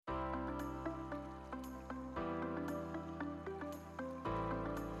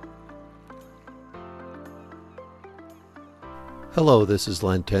Hello, this is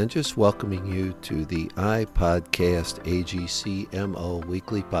Len Tenges welcoming you to the iPodcast AGCMO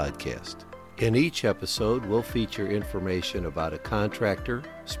Weekly Podcast. In each episode, we'll feature information about a contractor,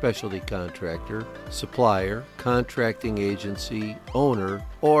 specialty contractor, supplier, contracting agency, owner,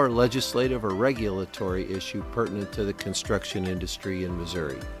 or legislative or regulatory issue pertinent to the construction industry in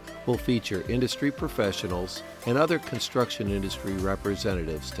Missouri. We'll feature industry professionals and other construction industry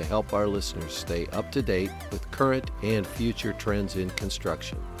representatives to help our listeners stay up to date with current and future trends in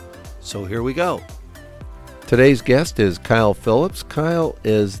construction. So here we go. Today's guest is Kyle Phillips. Kyle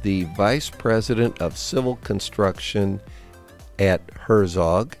is the Vice President of Civil Construction at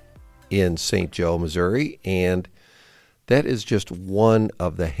Herzog in St. Joe, Missouri, and that is just one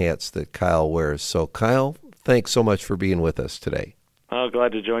of the hats that Kyle wears. So Kyle, thanks so much for being with us today. Oh,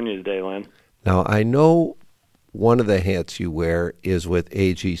 glad to join you today, Len. Now, I know one of the hats you wear is with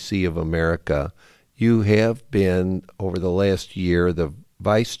AGC of America. You have been, over the last year, the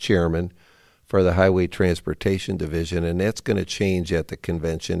vice chairman for the Highway Transportation Division, and that's going to change at the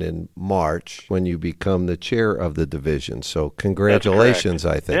convention in March when you become the chair of the division. So congratulations,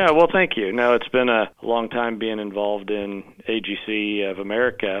 I think. Yeah, well, thank you. No, it's been a long time being involved in AGC of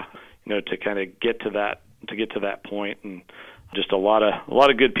America, to kind of get to that point, and just a lot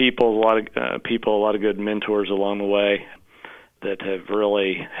of good people, a lot of good mentors along the way that have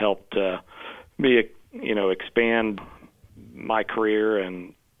really helped me, expand my career,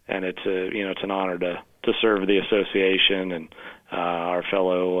 and it's an honor to serve the association and our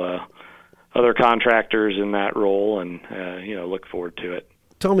fellow other contractors in that role, and look forward to it.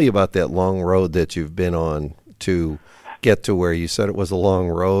 Tell me about that long road that you've been on to get to where you said it was a long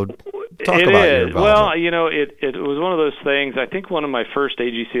road. Talk it about is. Your involvement. Well, it was one of those things. I think one of my first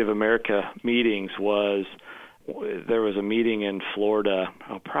AGC of America meetings was, there was a meeting in Florida,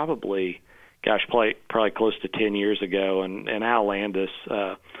 probably close to 10 years ago, and Al Landis,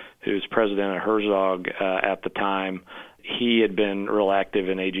 who's president of Herzog at the time, he had been real active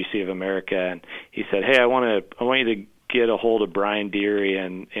in AGC of America, and he said, "Hey, I want you to get a hold of Brian Deary,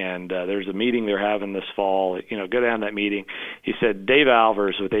 and there's a meeting they're having this fall. Go down to that meeting." He said, "Dave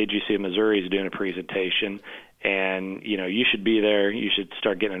Alvers with AGC of Missouri is doing a presentation, and you should be there. You should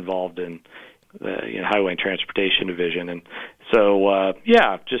start getting involved in the Highway and Transportation Division." And so,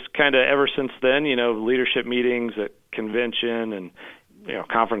 just kind of ever since then, leadership meetings at convention and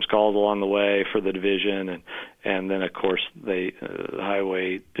conference calls along the way for the division, and then of course the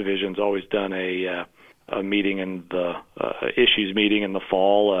Highway Division's always done a meeting in the issues meeting in the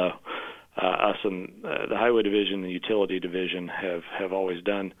fall. Us and the Highway Division and the Utility Division have always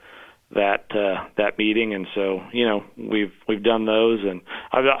done that meeting, and so we've done those, and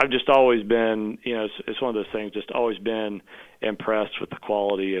I've just always been it's one of those things, just always been impressed with the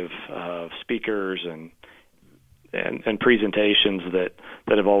quality of speakers and presentations that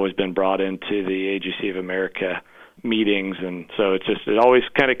have always been brought into the AGC of America meetings, and so it always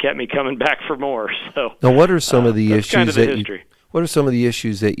kind of kept me coming back for more. So now, what are some of the issues kind of the history. What are some of the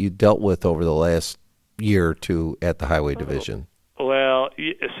issues that you dealt with over the last year or two at the Highway Division? Well,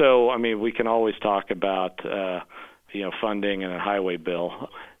 so we can always talk about funding and a highway bill.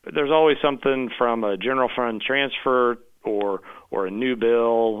 But there's always something from a general fund transfer or a new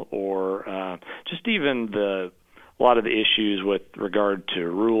bill, or just even a lot of the issues with regard to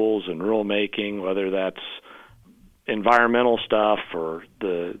rules and rulemaking, whether that's environmental stuff or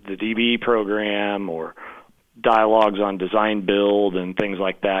the DBE program or dialogues on design build and things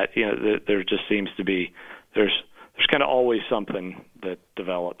like that. There just seems to be there's kind of always something that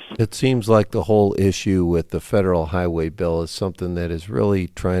develops. It seems like the whole issue with the federal highway bill is something that is really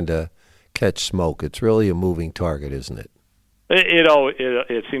trying to catch smoke. It's really a moving target, isn't it?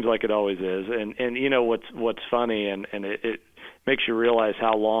 It seems like it always is, and what's funny, and it makes you realize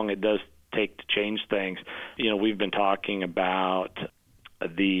how long it does take to change things. We've been talking about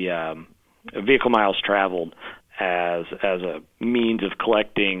the vehicle miles traveled as a means of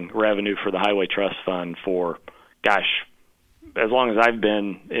collecting revenue for the Highway Trust Fund for, as long as I've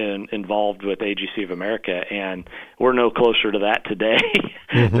been involved with AGC of America, and we're no closer to that today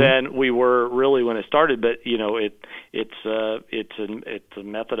than we were really when it started. But it's a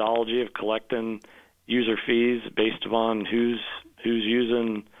methodology of collecting user fees based upon who's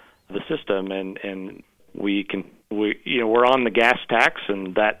using the system, and we're on the gas tax,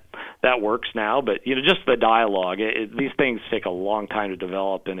 and that works now. But just the dialogue, these things take a long time to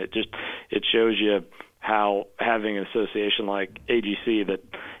develop, and it shows you how having an association like AGC that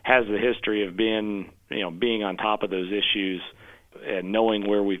has the history of being on top of those issues and knowing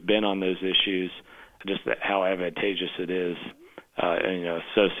where we've been on those issues, just how advantageous it is,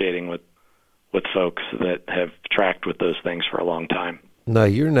 associating with folks that have tracked with those things for a long time. Now,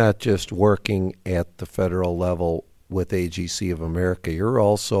 you're not just working at the federal level with AGC of America. You're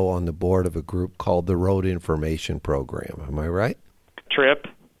also on the board of a group called the Road Information Program. Am I right? TRIP.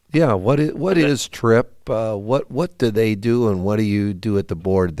 Yeah. What is TRIP? What do they do, and what do you do at the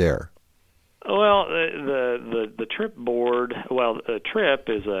board there? Well, the TRIP board. Well, TRIP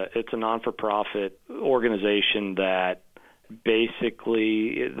it's a non-for-profit organization that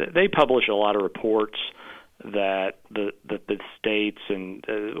basically they publish a lot of reports that the states and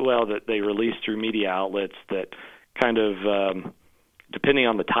that they release through media outlets that kind of depending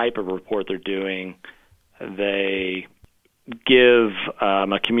on the type of report they're doing, they give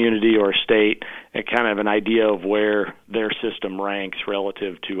a community or a state a kind of an idea of where their system ranks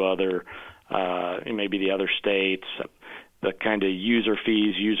relative to other maybe the other states, the kind of user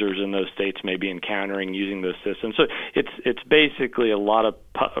fees users in those states may be encountering using those systems. So it's basically a lot of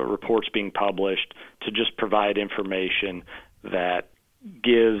reports being published to just provide information that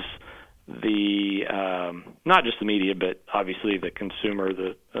gives the not just the media, but obviously the consumer,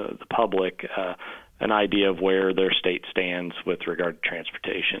 the public, an idea of where their state stands with regard to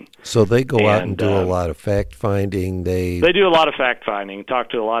transportation. So they go out and do a lot of fact finding. They do a lot of fact finding, talk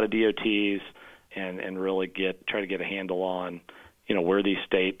to a lot of DOTs, and really try to get a handle on where these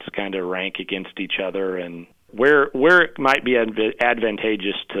states kind of rank against each other and where it might be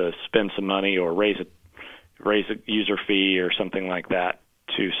advantageous to spend some money or raise a user fee or something like that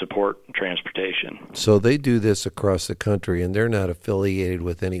to support transportation. So they do this across the country, and they're not affiliated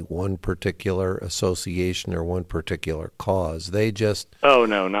with any one particular association or one particular cause. They just... Oh,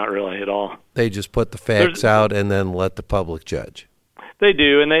 no, not really at all. They just put the facts out and then let the public judge. They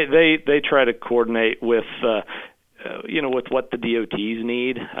do, and they try to coordinate with with what the DOTs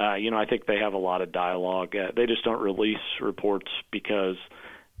need. I think they have a lot of dialogue. They just don't release reports because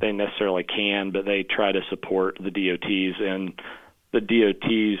they necessarily can, but they try to support the DOTs and the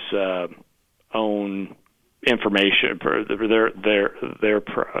DOT's own information, their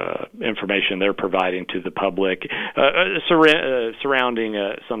information they're providing to the public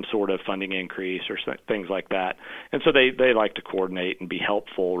surrounding some sort of funding increase or things like that. And so they like to coordinate and be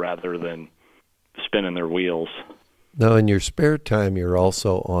helpful rather than spinning their wheels. Now, in your spare time, you're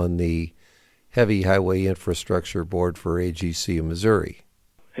also on the Heavy Highway Infrastructure Board for AGC of Missouri.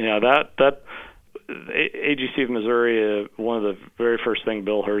 Yeah, that AGC of Missouri, one of the very first thing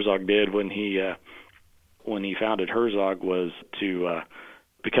Bill Herzog did when he founded Herzog was to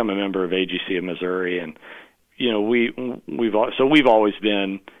become a member of AGC of Missouri, and we've always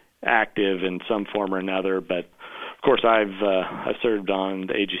been active in some form or another. But of course, I've served on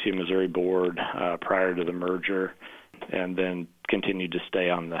the AGC of Missouri board prior to the merger, and then continued to stay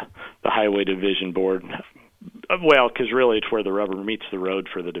on the Highway Division board. Well, because really it's where the rubber meets the road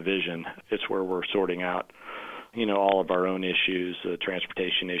for the division. It's where we're sorting out, all of our own issues,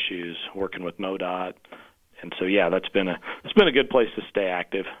 transportation issues, working with MoDOT. And so, yeah, it's been a good place to stay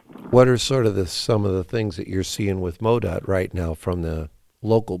active. What are sort of some of the things that you're seeing with MoDOT right now from the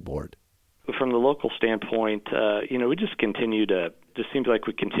local board? From the local standpoint, we just seems like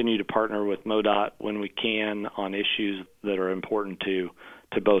we continue to partner with MoDOT when we can on issues that are important to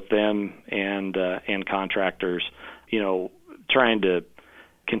both them and contractors, trying to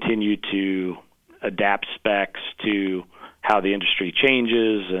continue to adapt specs to how the industry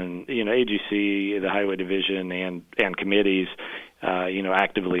changes, and AGC, the Highway Division, and committees,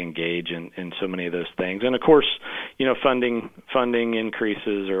 actively engage in so many of those things. And of course, funding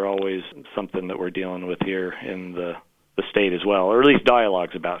increases are always something that we're dealing with here in the state as well, or at least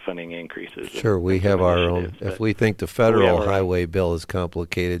dialogues about funding increases. Sure, we have our own. If we think the federal highway bill is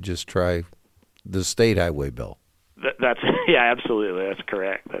complicated, just try the state highway bill. That's absolutely. That's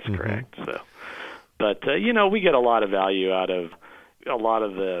correct. That's correct. So, but we get a lot of value out of a lot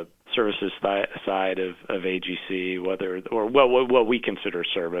of the services side of AGC, what we consider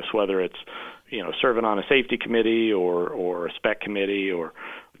service, whether it's serving on a safety committee or a spec committee, or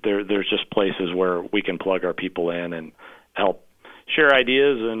there's just places where we can plug our people in and help share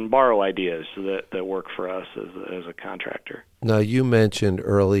ideas and borrow ideas that work for us as a contractor. Now, you mentioned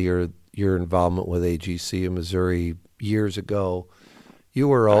earlier your involvement with AGC of Missouri years ago. You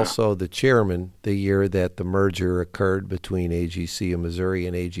were also the chairman the year that the merger occurred between AGC of Missouri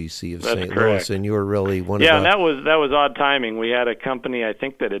and AGC of St. Louis, and you were really one of the... Yeah, that was odd timing. We had a company, I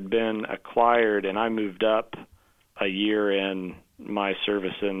think, that had been acquired, and I moved up a year in my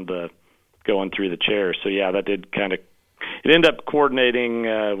service in going through the chair. So, yeah, that did kind of... It ended up coordinating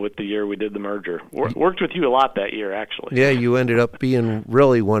with the year we did the merger. Worked with you a lot that year, actually. Yeah, you ended up being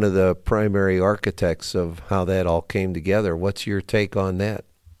really one of the primary architects of how that all came together. What's your take on that?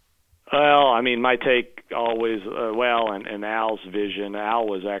 Well, I mean, my take always, and Al's vision. Al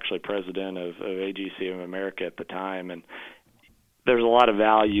was actually president of AGC of America at the time, and there's a lot of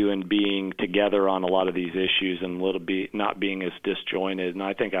value in being together on a lot of these issues and not being as disjointed. And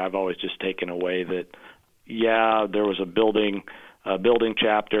I think I've always just taken away that, there was a building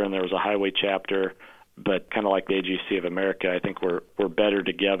chapter and there was a highway chapter, but kind of like the AGC of America, I think we're better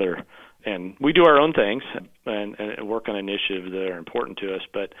together. And we do our own things and work on initiatives that are important to us,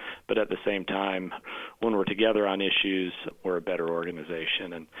 but at the same time, when we're together on issues, we're a better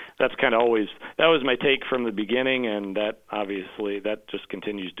organization. And that's kind of that was my take from the beginning, and that just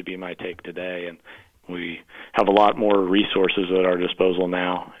continues to be my take today. And we have a lot more resources at our disposal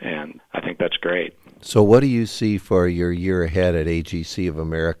now, and I think that's great. So what do you see for your year ahead at AGC of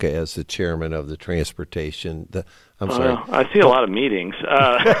America as the chairman of the transportation? I see a lot of meetings.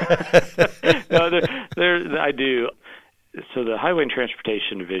 I do. So the Highway and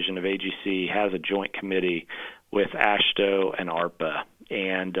Transportation Division of AGC has a joint committee with AASHTO and ARPA.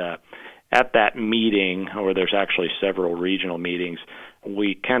 And at that meeting, or there's actually several regional meetings,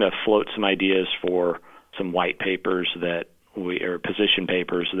 we kind of float some ideas for some white papers or position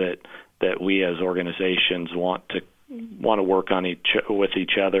papers that we as organizations want to work on with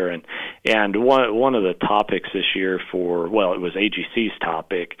each other, and one of the topics this year it was AGC's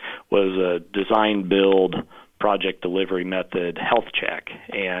topic, was a design build project delivery method health check.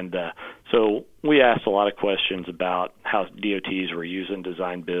 And so we asked a lot of questions about how DOTs were using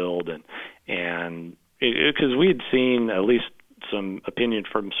design build, and because we had seen at least some opinion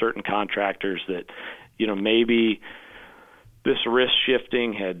from certain contractors that maybe this risk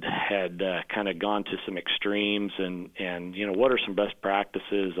shifting had kind of gone to some extremes, and what are some best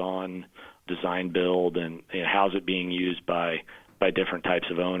practices on design build, and how's it being used by different types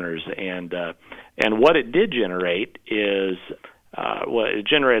of owners, and what it did generate is it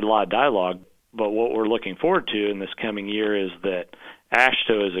generated a lot of dialogue. But what we're looking forward to in this coming year is that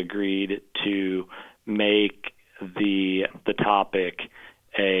AASHTO has agreed to make the topic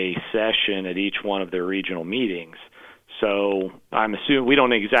a session at each one of their regional meetings. So I'm assuming we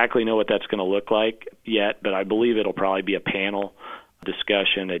don't exactly know what that's going to look like yet, but I believe it'll probably be a panel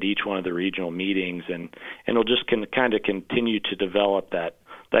discussion at each one of the regional meetings, and it'll just kind of continue to develop that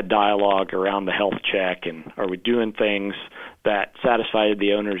dialogue around the health check, and are we doing things that satisfy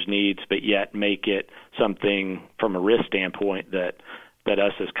the owner's needs but yet make it something from a risk standpoint that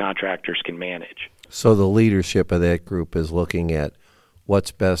us as contractors can manage. So the leadership of that group is looking at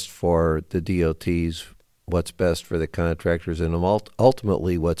what's best for the DOTs, what's best for the contractors, and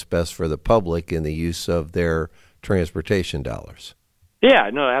ultimately what's best for the public in the use of their transportation dollars. Yeah,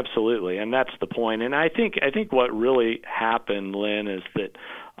 no, absolutely, and that's the point. And I think what really happened, Lynn, is that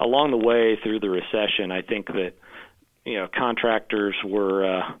along the way through the recession, I think that contractors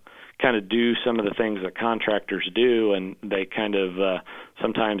were kind of do some of the things that contractors do, and they kind of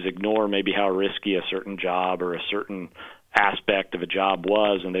sometimes ignore maybe how risky a certain job or a certain aspect of a job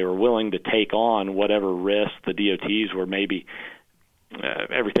was, and they were willing to take on whatever risk the DOTs were maybe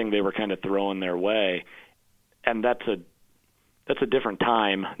everything they were kind of throwing their way. And that's a different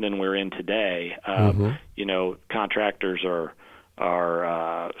time than we're in today. Contractors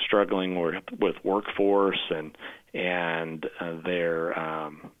are struggling with workforce, and they're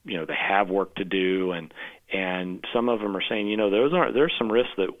they have work to do, and some of them are saying there's some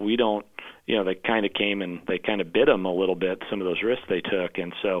risks that we don't. They kind of came and they kind of bit them a little bit, some of those risks they took.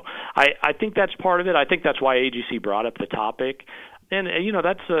 And so I think that's part of it. I think that's why AGC brought up the topic. And,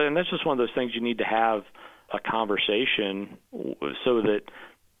 that's just one of those things you need to have a conversation so that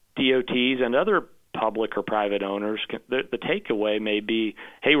DOTs and other public or private owners the takeaway may be,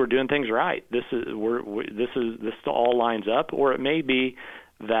 hey, we're doing things right. This all lines up. Or it may be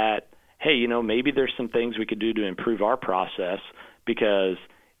that, hey, maybe there's some things we could do to improve our process, because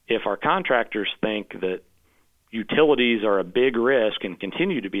if our contractors think that utilities are a big risk and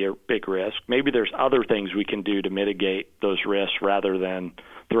continue to be a big risk, maybe there's other things we can do to mitigate those risks rather than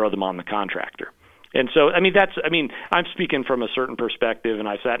throw them on the contractor. And so, I'm speaking from a certain perspective, and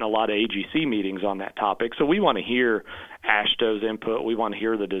I've sat in a lot of AGC meetings on that topic. So we want to hear AASHTO's input. We want to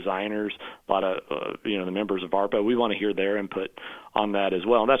hear the designers, a lot of, the members of ARPA. We want to hear their input on that as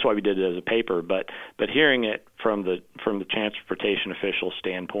well. And that's why we did it as a paper. But hearing it from the transportation official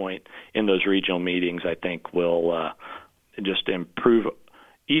standpoint in those regional meetings, I think will just improve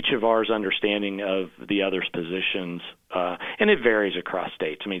each of ours understanding of the other's positions. And it varies across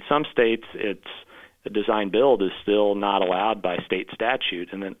states. Some states the design build is still not allowed by state statute,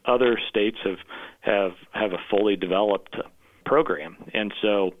 and then other states have a fully developed program. And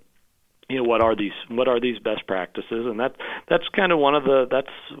so, what are these best practices, and that's kind of one of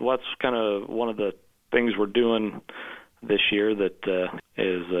the things we're doing this year that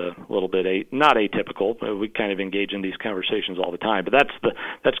is a little bit not atypical. We kind of engage in these conversations all the time, but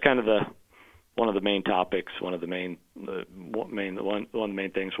that's kind of one of the main topics, one of the main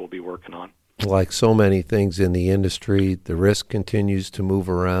things we'll be working on. Like so many things in the industry, the risk continues to move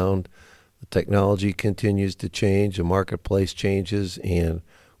around, the technology continues to change, the marketplace changes, and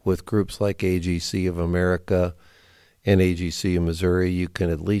with groups like AGC of America and AGC of Missouri, you can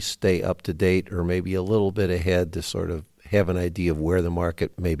at least stay up to date or maybe a little bit ahead to sort of have an idea of where the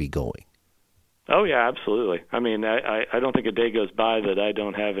market may be going. Oh, yeah, absolutely. I mean, I don't think a day goes by that I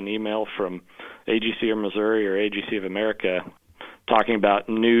don't have an email from AGC of Missouri or AGC of America talking about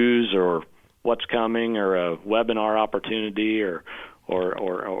news or what's coming or a webinar opportunity or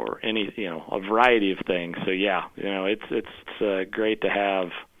any, a variety of things. So, yeah, it's great to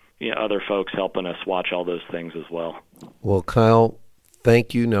have other folks helping us watch all those things as well. Well, Kyle,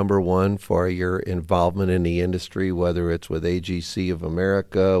 thank you, number one, for your involvement in the industry, whether it's with AGC of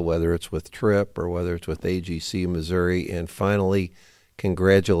America, whether it's with TRIP, or whether it's with AGC of Missouri. And finally,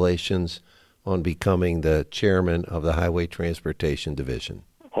 congratulations on becoming the chairman of the Highway Transportation Division.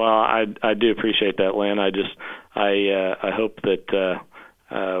 Well, I do appreciate that, Lynn. I hope that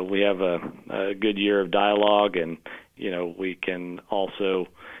we have a good year of dialogue, and we can also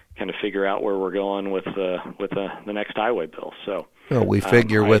kind of figure out where we're going with the next highway bill. So we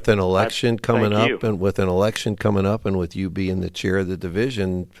figure with an election coming up, and with you being the chair of the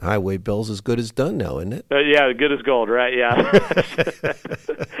division, highway bill's as good as done now, isn't it? Yeah, good as gold, right? Yeah.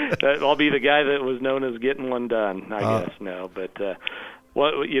 I'll be the guy that was known as getting one done, I guess. No, but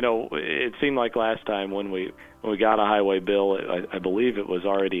it seemed like last time when we got a highway bill, I believe it was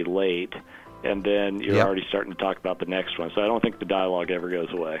already late. And then you're already starting to talk about the next one. So I don't think the dialogue ever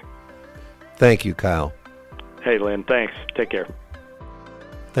goes away. Thank you, Kyle. Hey, Lynn, thanks. Take care.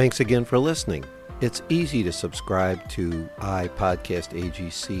 Thanks again for listening. It's easy to subscribe to iPodcast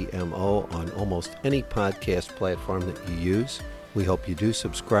AGCMO on almost any podcast platform that you use. We hope you do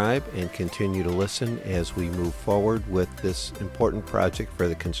subscribe and continue to listen as we move forward with this important project for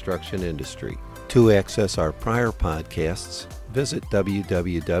the construction industry. To access our prior podcasts, visit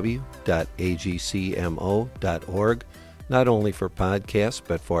www.agcmo.org, not only for podcasts,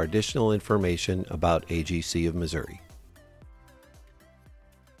 but for additional information about AGC of Missouri.